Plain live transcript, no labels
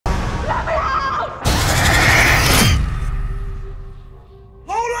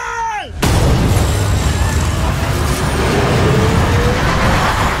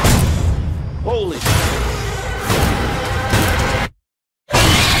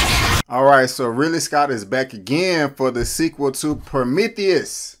All right, so Ridley Scott is back again for the sequel to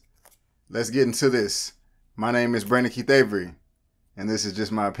Prometheus. Let's get into this. My name is Brandon Keith Avery, and this is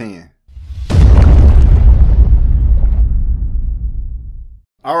just my opinion.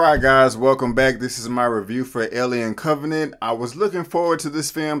 Alright guys, welcome back. This is my review for Alien Covenant. I was looking forward to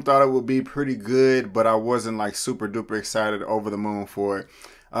this film, thought it would be pretty good, but I wasn't like super duper excited, over the moon for it.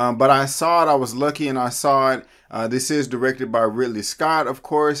 But I saw it, I was lucky and I saw it. This is directed by Ridley Scott, of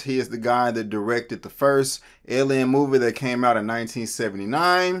course. He is the guy that directed the first Alien movie that came out in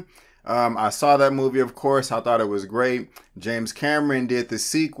 1979. I saw that movie, of course. I thought it was great. James Cameron did the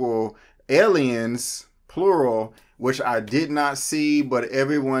sequel, Aliens, plural, which I did not see, but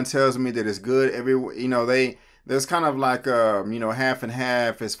everyone tells me that it's good. There's kind of like half and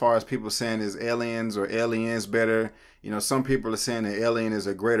half as far as people saying is Aliens or Aliens better. Some people are saying that Alien is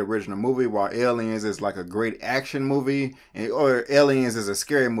a great original movie, while Aliens is like a great action movie, or Aliens is a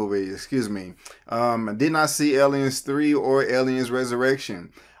scary movie, excuse me. I did not see Aliens 3 or Aliens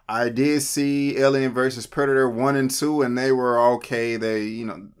Resurrection. I did see Alien vs. Predator 1 and 2, and they were okay.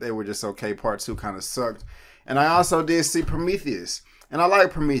 They were just okay. Part 2 kind of sucked. And I also did see Prometheus. And I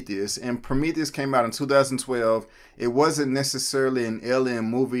like Prometheus. And Prometheus came out in 2012. It wasn't necessarily an Alien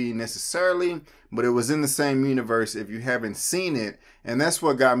movie necessarily, but it was in the same universe if you haven't seen it. And that's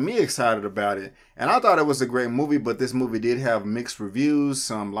what got me excited about it. And I thought it was a great movie, but this movie did have mixed reviews.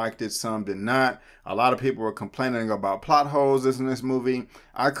 Some liked it, some did not. A lot of people were complaining about plot holes in this movie.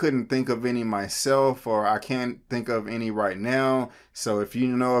 I couldn't think of any myself, or I can't think of any right now. So if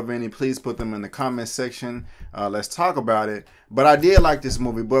you know of any, please put them in the comment section. Let's talk about it. But I did like this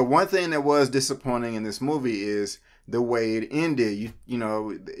movie. But one thing that was disappointing in this movie is the way it ended.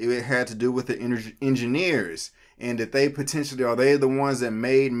 It had to do with the engineers. And that they potentially, are they the ones that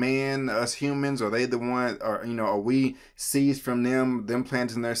made man, us humans? Are they the ones, or, are we seeds from them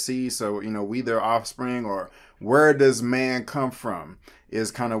planting their seeds? So, we their offspring, or where does man come from is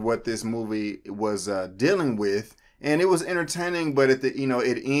kind of what this movie was dealing with. And it was entertaining, but at the,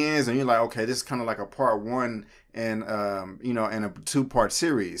 it ends and you're like, okay, this is kind of like a part one and, and a 2-part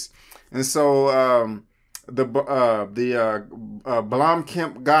series. And so, the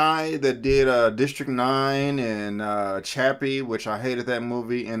Blomkamp guy that did District 9 and Chappie, which I hated that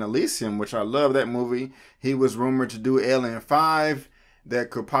movie, and Elysium, which I love that movie. He was rumored to do Alien 5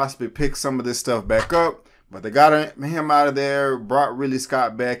 that could possibly pick some of this stuff back up, but they got him out of there, brought Ridley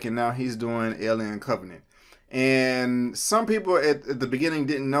Scott back, and now he's doing Alien Covenant. And some people at the beginning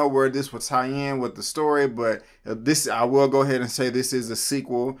didn't know where this would tie in with the story, but I will go ahead and say this is a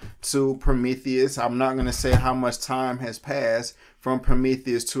sequel to Prometheus. I'm not going to say how much time has passed from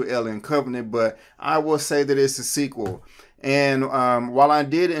Prometheus to Alien Covenant, but I will say that it's a sequel. And while I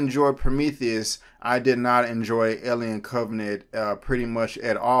did enjoy Prometheus, I did not enjoy Alien Covenant pretty much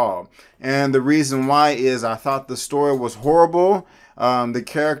at all. And the reason why is I thought the story was horrible. The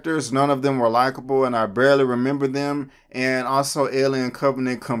characters, none of them were likable, and I barely remember them. And also, Alien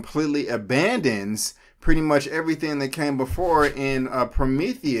Covenant completely abandons pretty much everything that came before in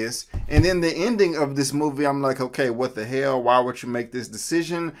Prometheus. And then the ending of this movie, I'm like, okay, what the hell? Why would you make this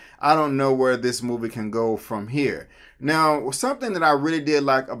decision? I don't know where this movie can go from here. Now, something that I really did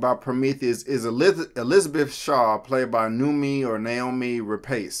like about Prometheus is Elizabeth Shaw, played by Naomi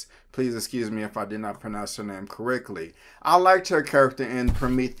Rapace. Please excuse me if I did not pronounce her name correctly. I liked her character in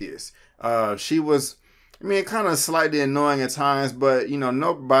Prometheus. She was, kind of slightly annoying at times, but,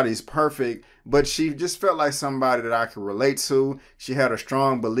 nobody's perfect. But she just felt like somebody that I could relate to. She had a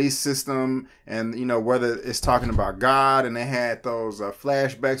strong belief system, and, whether it's talking about God, and they had those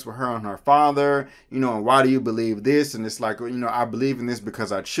flashbacks with her and her father, and why do you believe this? And it's like, I believe in this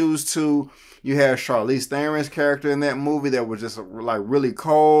because I choose to. You had Charlize Theron's character in that movie that was just like really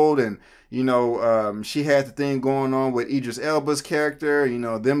cold, and she had the thing going on with Idris Elba's character,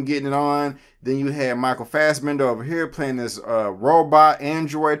 them getting it on. Then you had Michael Fassbender over here playing this robot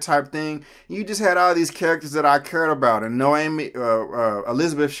android type thing. You just had all these characters that I cared about. And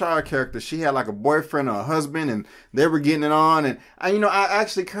Elizabeth Shaw character, she had like a boyfriend or a husband, and they were getting it on. And I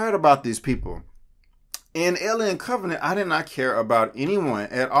actually cared about these people. In Alien Covenant, I did not care about anyone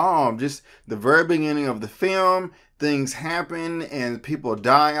at all. Just the very beginning of the film, things happen and people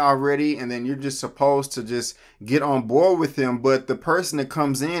die already, and then you're just supposed to just get on board with them. But the person that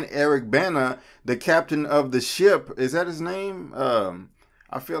comes in, Eric Bana, the captain of the ship, is that his name?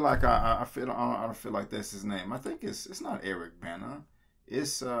 I feel like I don't feel like that's his name. I think it's not Eric Bana.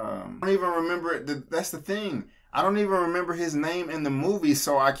 It's I don't even remember it. That's the thing. I don't even remember his name in the movie,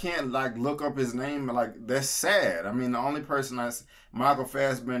 so I can't like look up his name. Like that's sad. I mean, the only person that's Michael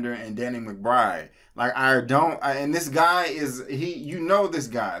Fassbender and Danny McBride. Like I don't. And this guy is he. You know this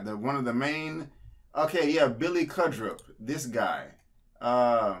guy, the one of the main. Okay, yeah, Billy Cudrup. This guy.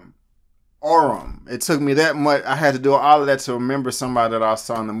 Um, Orem. It took me that much. I had to do all of that to remember somebody that I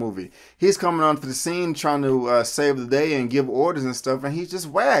saw in the movie. He's coming onto the scene trying to save the day and give orders and stuff, and he's just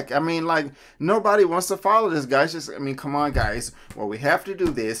whack. I mean, like, nobody wants to follow this guy. It's just, I mean, come on, guys. Well, we have to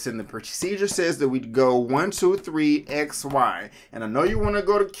do this, and the procedure says that we go 1, 2, 3, X, Y. And I know you want to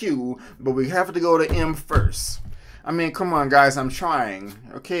go to Q, but we have to go to M first. I mean, come on, guys. I'm trying.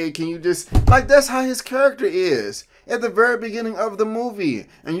 Okay, can you just... Like, that's how his character is at the very beginning of the movie.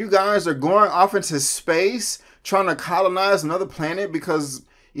 And you guys are going off into space trying to colonize another planet because,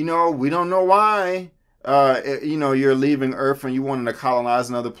 you know, we don't know why, you know, you're leaving Earth and you wanting to colonize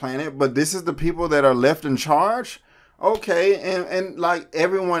another planet. But this is the people that are left in charge? Okay, and like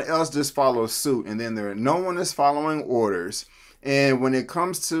everyone else just follows suit. And then no one is following orders. And when it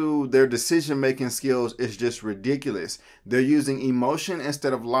comes to their decision-making skills, it's just ridiculous. They're using emotion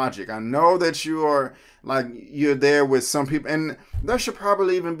instead of logic. I know that you're there with some people, and there should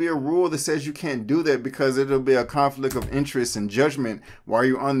probably even be a rule that says you can't do that because it'll be a conflict of interest and judgment while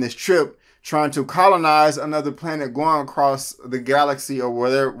you're on this trip trying to colonize another planet going across the galaxy or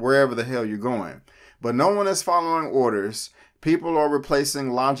wherever the hell you're going. But no one is following orders. People are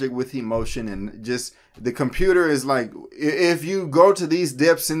replacing logic with emotion, and just the computer is like, if you go to these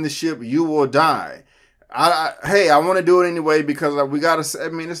depths in the ship, you will die. Hey, I want to do it anyway because we got to, I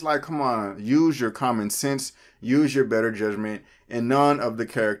mean, it's like, come on, use your common sense, use your better judgment, and none of the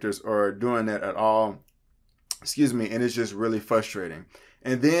characters are doing that at all. Excuse me, and it's just really frustrating.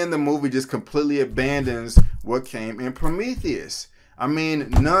 And then the movie just completely abandons what came in Prometheus. I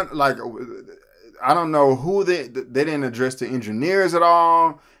mean, I don't know who they didn't address the engineers at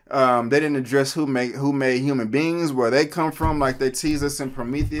all. They didn't address who made human beings, where they come from, like they tease us in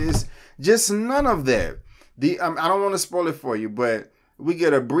Prometheus. Just none of that. I don't want to spoil it for you, but we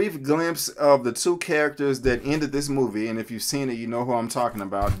get a brief glimpse of the two characters that ended this movie. And if you've seen it, you know who I'm talking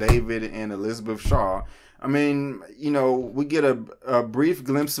about, David and Elizabeth Shaw. I mean, you know, we get a brief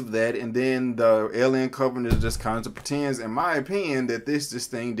glimpse of that, and then the alien covenant just kind of pretends, in my opinion, that this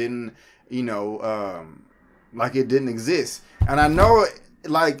thing didn't, you know, like it didn't exist. And I know,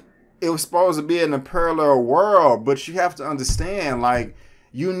 like, it was supposed to be in a parallel world, but you have to understand, like,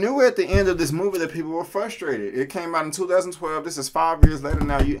 you knew at the end of this movie that people were frustrated. It came out in 2012. This is 5 years later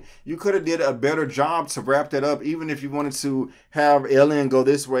now. You could have did a better job to wrap that up, even if you wanted to have Alien go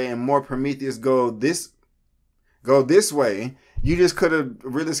this way and more Prometheus go this way. You just could have,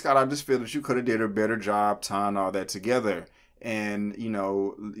 really, Scott, I just feel that you could have did a better job tying all that together. And, you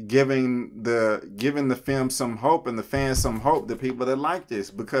know, giving the film some hope and the fans some hope, the people that like this.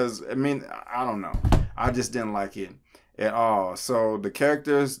 Because, I mean, I don't know. I just didn't like it at all. So the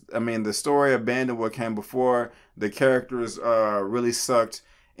characters, I mean, the story abandoned what came before. The characters really sucked.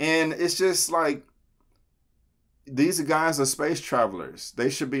 And it's just like, these guys are space travelers.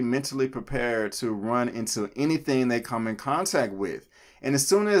 They should be mentally prepared to run into anything they come in contact with. And as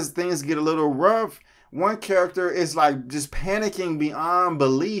soon as things get a little rough, one character is like just panicking beyond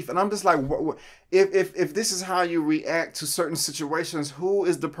belief. And I'm just like, if this is how you react to certain situations, who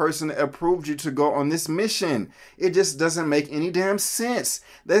is the person that approved you to go on this mission? It just doesn't make any damn sense.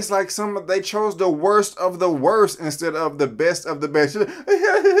 That's like they chose the worst of the worst instead of the best of the best.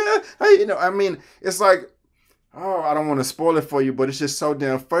 You know, I mean, it's like, oh, I don't want to spoil it for you, but it's just so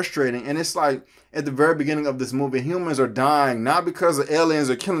damn frustrating. And it's like, at the very beginning of this movie, humans are dying, not because the aliens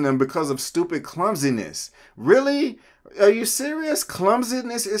are killing them, because of stupid clumsiness. Really? Are you serious?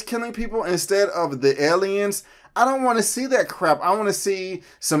 Clumsiness is killing people instead of the aliens? I don't want to see that crap. I want to see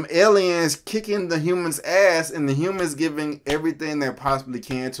some aliens kicking the humans' ass and the humans giving everything they possibly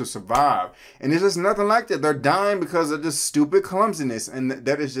can to survive. And it's just nothing like that. They're dying because of just stupid clumsiness. And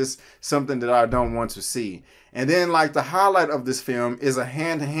that is just something that I don't want to see. And then, like, the highlight of this film is a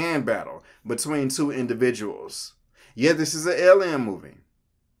hand-to-hand battle between two individuals. Yeah, this is an alien movie.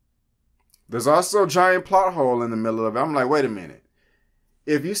 There's also a giant plot hole in the middle of it. I'm like, wait a minute.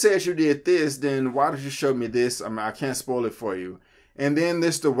 If you said you did this, then why did you show me this? I mean, I can't spoil it for you. And then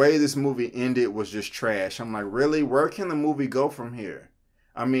the way this movie ended was just trash. I'm like, really? Where can the movie go from here?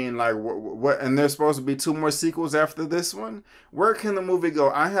 I mean, like, what? And there's supposed to be 2 more sequels after this one? Where can the movie go?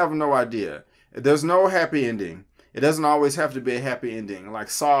 I have no idea. There's no happy ending. It doesn't always have to be a happy ending. Like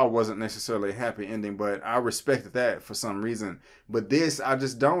Saw wasn't necessarily a happy ending, but I respected that for some reason. But this, I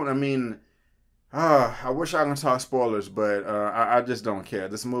just don't. I mean, I wish I could talk spoilers, but I just don't care.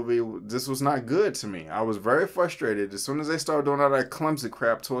 This movie, this was not good to me. I was very frustrated as soon as they started doing all that clumsy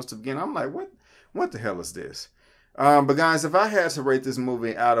crap towards the beginning. I'm like, what the hell is this? But guys, if I had to rate this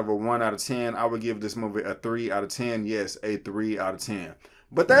movie out of a 1 out of 10, I would give this movie a 3 out of 10. Yes, a 3 out of 10.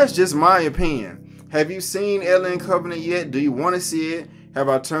 But that's just my opinion. Have you seen Alien Covenant yet? Do you want to see it? Have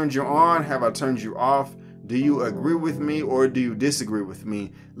I turned you on? Have I turned you off? Do you agree with me or do you disagree with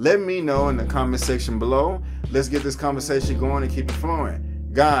me? Let me know in the comment section below. Let's get this conversation going and keep it flowing.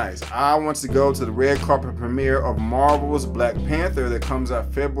 Guys, I want to go to the red carpet premiere of Marvel's Black Panther that comes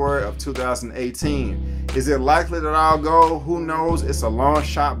out February of 2018. Is it likely that I'll go? Who knows? It's a long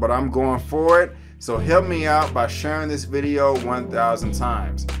shot, but I'm going for it. So help me out by sharing this video 1,000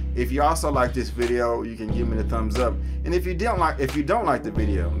 times. If you also like this video, you can give me the thumbs up. And if you don't like the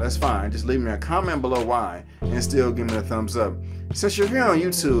video, that's fine. Just leave me a comment below why and still give me a thumbs up. Since you're here on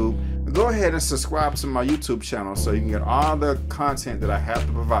YouTube, go ahead and subscribe to my YouTube channel so you can get all the content that I have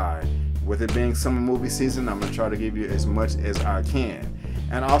to provide. With it being summer movie season, I'm gonna try to give you as much as I can.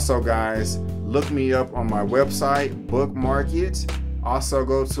 And also guys, look me up on my website, bookmark it. Also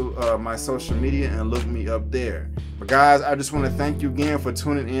go to my social media and look me up there. But guys, I just want to thank you again for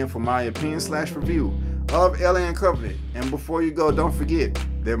tuning in for my opinion/review of Alien Covenant. And before you go, don't forget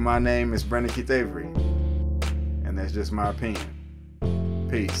that my name is Brandon Keith Avery. And that's just my opinion.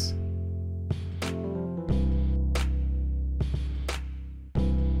 Peace.